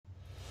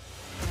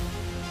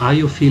Are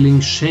you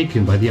feeling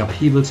shaken by the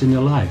upheavals in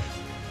your life?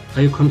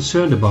 Are you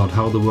concerned about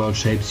how the world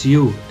shapes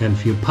you and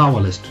feel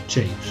powerless to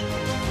change?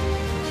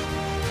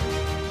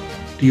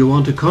 Do you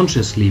want to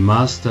consciously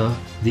master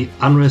the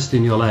unrest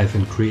in your life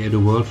and create a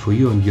world for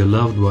you and your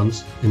loved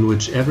ones in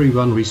which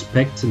everyone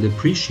respects and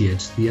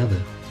appreciates the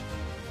other?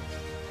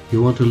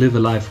 You want to live a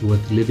life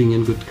worth living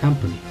in good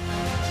company.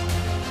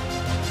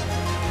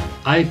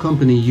 I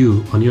accompany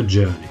you on your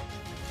journey.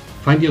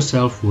 Find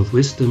yourself with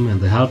wisdom and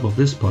the help of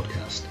this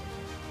podcast.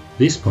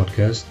 This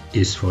podcast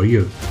is for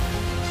you.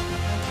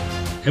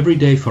 Every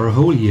day for a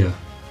whole year,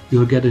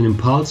 you'll get an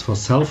impulse for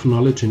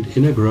self-knowledge and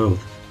inner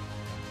growth.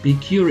 Be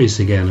curious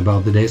again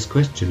about the day's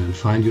question and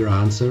find your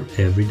answer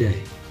every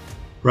day.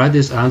 Write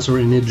this answer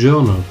in a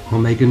journal or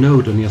make a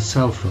note on your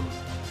cell phone.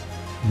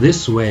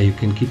 This way you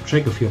can keep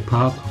track of your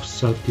path of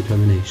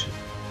self-determination.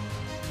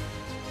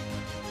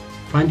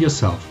 Find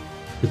yourself.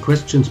 The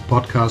Questions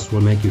podcast will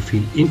make you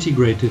feel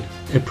integrated,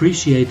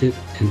 appreciated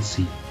and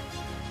seen.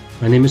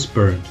 My name is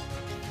Bernd,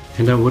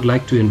 and I would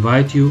like to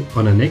invite you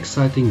on an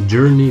exciting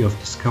journey of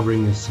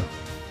discovering yourself.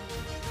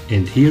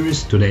 And here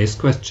is today's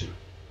question.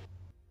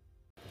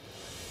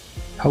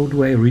 How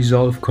do I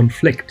resolve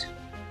conflict?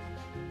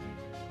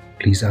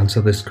 Please answer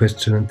this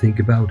question and think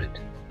about it.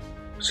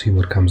 See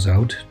what comes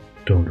out,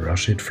 don't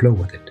rush it, flow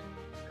with it.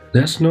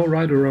 There's no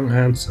right or wrong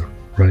answer.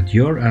 Write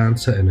your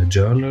answer in a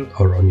journal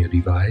or on your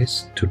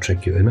device to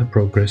track your inner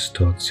progress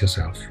towards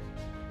yourself.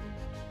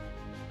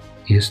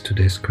 Here's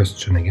today's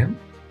question again.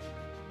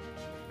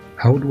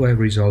 How do I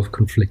resolve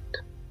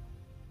conflict?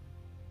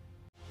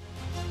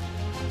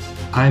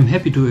 I am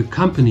happy to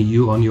accompany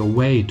you on your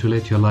way to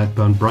let your light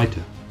burn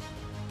brighter.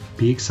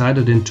 Be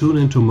excited and tune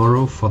in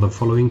tomorrow for the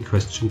following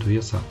question to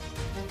yourself.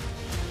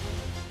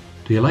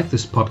 Do you like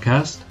this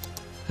podcast?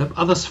 Help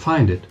others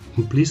find it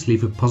and please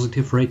leave a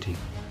positive rating.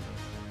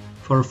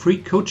 For a free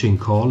coaching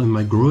call and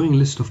my growing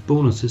list of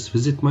bonuses,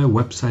 visit my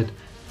website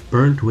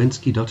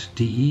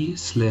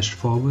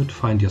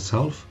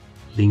berndwinski.de/forward-find-yourself,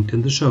 linked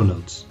in the show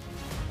notes.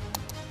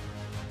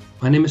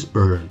 My name is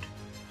Bernd.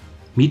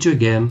 Meet you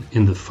again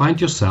in the Find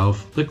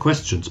Yourself, the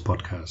Questions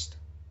podcast.